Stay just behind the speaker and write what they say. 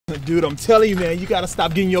Dude, I'm telling you, man, you gotta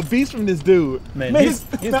stop getting your beats from this dude. Man, he's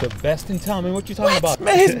the best in town, man. What you talking about?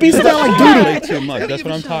 Man, his beats sound like doodle. Too much. That's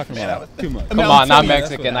what I'm talking about. Too much. Come on, not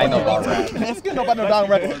Mexican. I know about rap. Mexican, know about no dog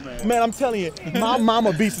rap. Man, I'm telling you, my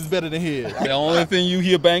mama beats is better than his. The only thing you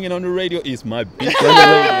hear banging on the radio is my beats on the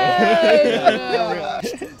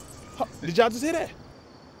radio. Did y'all just hear that?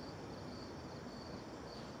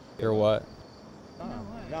 Hear what?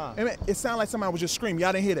 Nah. Hey, man, it sounded like somebody was just screaming.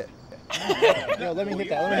 Y'all didn't hear that? Yo, let me hit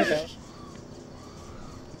that. Let me hit that.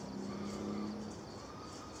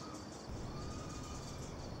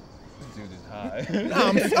 This dude is high. Nah,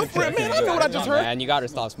 I'm for it, man. I know what I just heard. Man, you gotta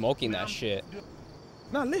stop smoking that shit.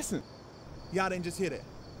 Nah, listen. Y'all didn't just hear that.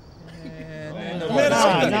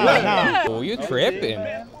 Nah. Oh, you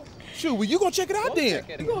tripping? Shoot, well, you go check it out then.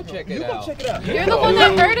 You go check it You out. go check it out. You're the one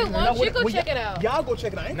that heard it once. You go check it out. Y'all go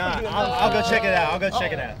check it out. Nah, I'll go check it out. I'll go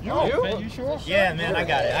check it out. Man, you sure? Yeah, man, I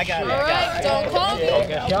got it. I got it. All right, don't call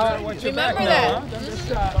me. Remember that.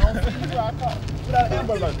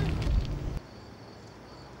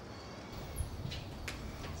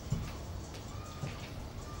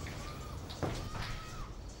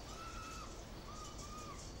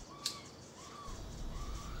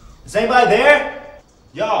 Is anybody there?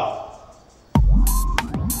 Y'all.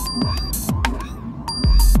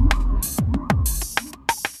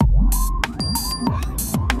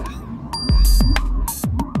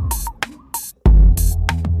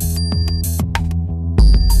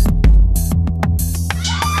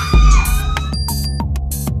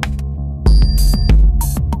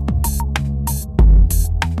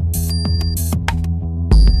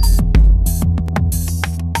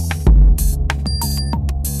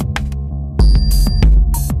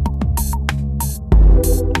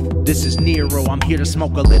 This is Nero, I'm here to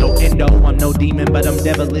smoke a little Indo. I'm no demon, but I'm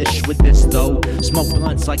devilish with this though. Smoke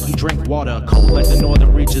blunts like you drink water, cold like the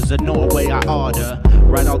northern reaches of Norway. I order,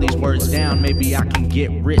 write all these words down, maybe I can get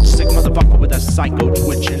rich. Sick motherfucker with a psycho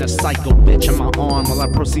twitch and a psycho bitch on my arm while I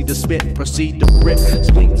proceed to spit, proceed to rip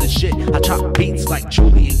spleens and shit. I chop beats like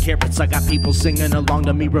Julian carrots. I got people singing along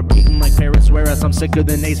to me, repeating like parrots. Whereas I'm sicker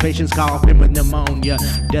than AIDS patients coughing with pneumonia.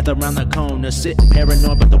 Death around the corner, sitting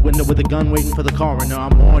paranoid by the window with a gun waiting for the coroner.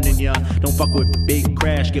 I'm warning ya, don't fuck with Big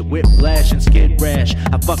Crash, get whiplash and skid rash.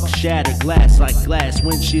 I fuck shattered glass like glass,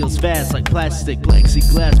 windshields fast like plastic,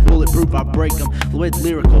 plexiglass, bulletproof, I break them. With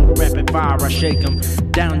lyrical rapid fire, I shake them.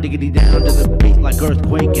 Down diggity down to the beat like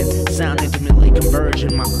earthquaking. Sound intimately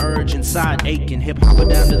converging, my urge inside aching. Hip hopper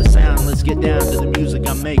down to the sound, let's get down to the music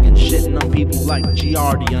I'm making. Shitting on people like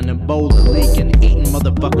Giardia and Ebola leaking. Eating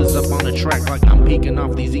motherfuckers up on the track like I'm peeking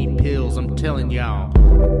off these pills. I'm telling y'all,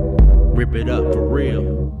 rip it up for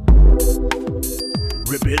real.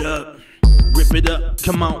 Rip it up,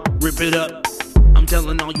 come on, rip it up. I'm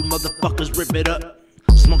telling all you motherfuckers, rip it up.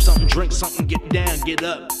 Smoke something, drink something, get down, get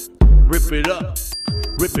up. Rip it up,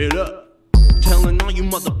 rip it up. Telling all you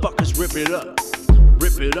motherfuckers, rip it up.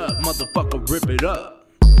 Rip it up, motherfucker, rip it up.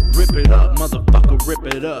 Rip it up, motherfucker,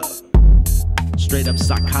 rip it up. Straight up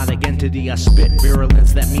psychotic entity, I spit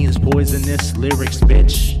virulence, that means poisonous lyrics,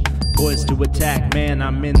 bitch. Poised to attack, man,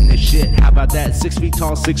 I'm in this shit. How about that? 6 feet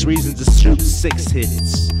tall, 6 reasons to shoot 6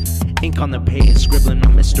 hits. Ink on the page, scribbling my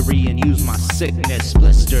mystery and use my sickness.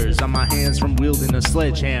 Blisters on my hands from wielding a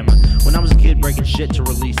sledgehammer. When I was a kid, breaking shit to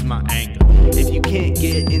release my anger. If you can't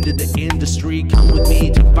get into the industry, come with me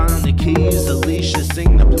to find the keys. Alicia,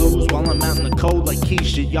 sing the blues while I'm out in the cold like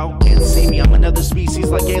Keisha. Y'all can't see me, I'm another species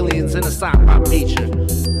like aliens in a sci-fi feature.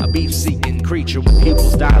 A beef-seeking creature with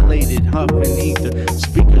pupils dilated, huffing ether.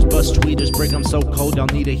 Speakers bust tweeters, break them so cold y'all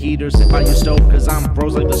need a heater. Sit by your stove cause I'm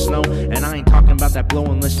froze like the snow. And I ain't talking about that blow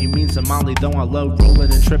unless you mean Somali, though. I love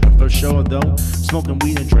rolling and tripping for sure, though. Smoking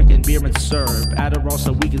weed and drinking beer and serve Adderall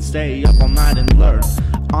so we can stay up all night and learn.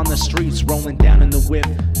 On the streets, rolling down in the whip,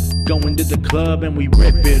 going to the club and we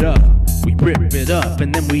rip it up. We rip it up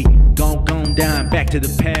and then we gone down back to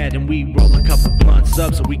the pad and we roll a couple blunts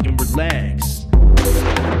up so we can relax.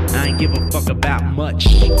 I ain't give a fuck about much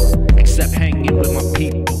except hanging with my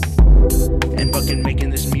people and fucking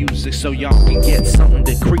making this music so y'all can get something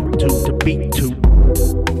to creep to beat to.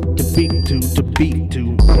 To beat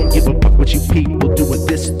to. I don't give a fuck what you people do with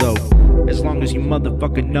this though. As long as you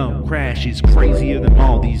motherfucker know Crash is crazier than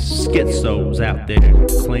all these schizos out there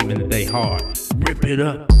claiming that they hard. Rip it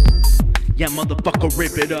up. Yeah, motherfucker,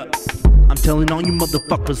 rip it up. I'm telling all you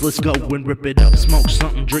motherfuckers, let's go and rip it up. Smoke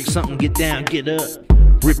something, drink something, get down, get up.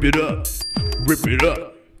 Rip it up. Rip it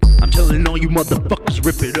up. I'm telling all you motherfuckers,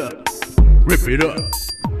 rip it up. Rip it up.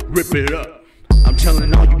 Rip it up. I'm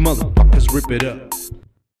telling all you motherfuckers, rip it up.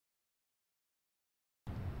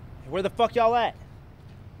 Where the fuck y'all at?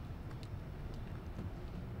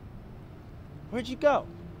 Where'd you go?